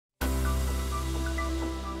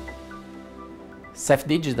CEF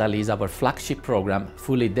Digital is our flagship program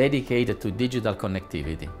fully dedicated to digital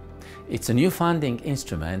connectivity. It's a new funding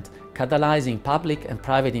instrument catalyzing public and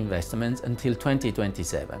private investments until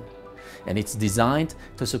 2027. And it's designed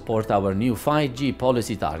to support our new 5G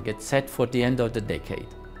policy target set for the end of the decade.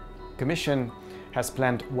 The Commission has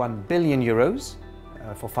planned €1 billion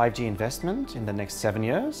for 5G investment in the next 7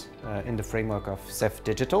 years in the framework of CEF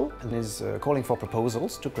Digital, and is calling for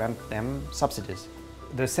proposals to grant them subsidies.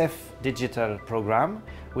 The CEF Digital program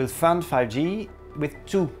will fund 5G with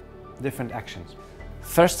two different actions.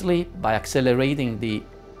 Firstly, by accelerating the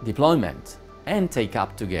deployment and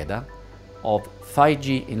take-up together of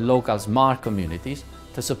 5G in local smart communities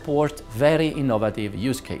to support very innovative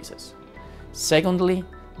use cases. Secondly,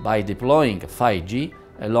 by deploying 5G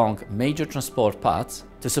along major transport paths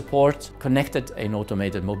to support connected and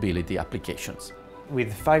automated mobility applications.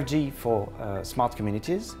 With 5G for smart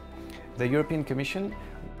communities, the European Commission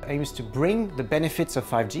aims to bring the benefits of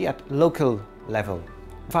 5G at local level.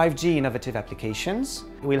 5G innovative applications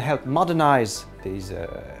will help modernize these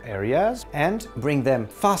areas and bring them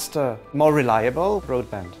faster, more reliable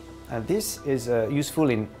broadband. And this is useful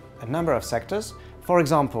in a number of sectors. For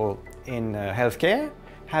example, in healthcare,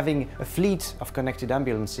 having a fleet of connected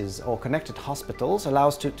ambulances or connected hospitals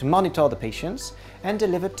allows to monitor the patients and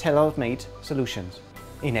deliver tailor-made solutions.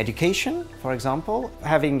 In education, for example,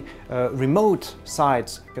 having remote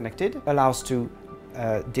sites connected allows to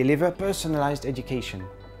deliver personalized education.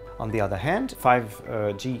 On the other hand,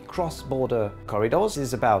 5G cross-border corridors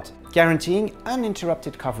is about guaranteeing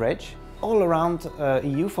uninterrupted coverage all around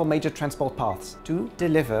EU for major transport paths to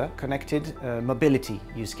deliver connected mobility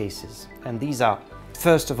use cases. And these are,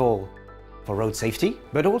 first of all, for road safety,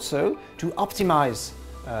 but also to optimize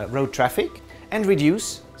road traffic and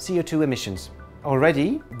reduce CO2 emissions.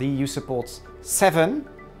 Already, the EU supports 7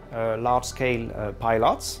 large-scale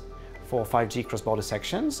pilots for 5G cross-border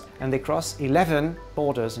sections, and they cross 11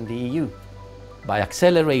 borders in the EU. By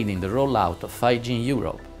accelerating the rollout of 5G in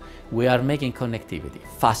Europe, we are making connectivity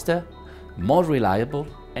faster, more reliable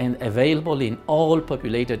and available in all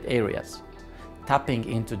populated areas, tapping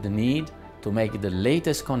into the need to make the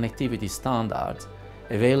latest connectivity standards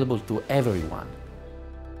available to everyone.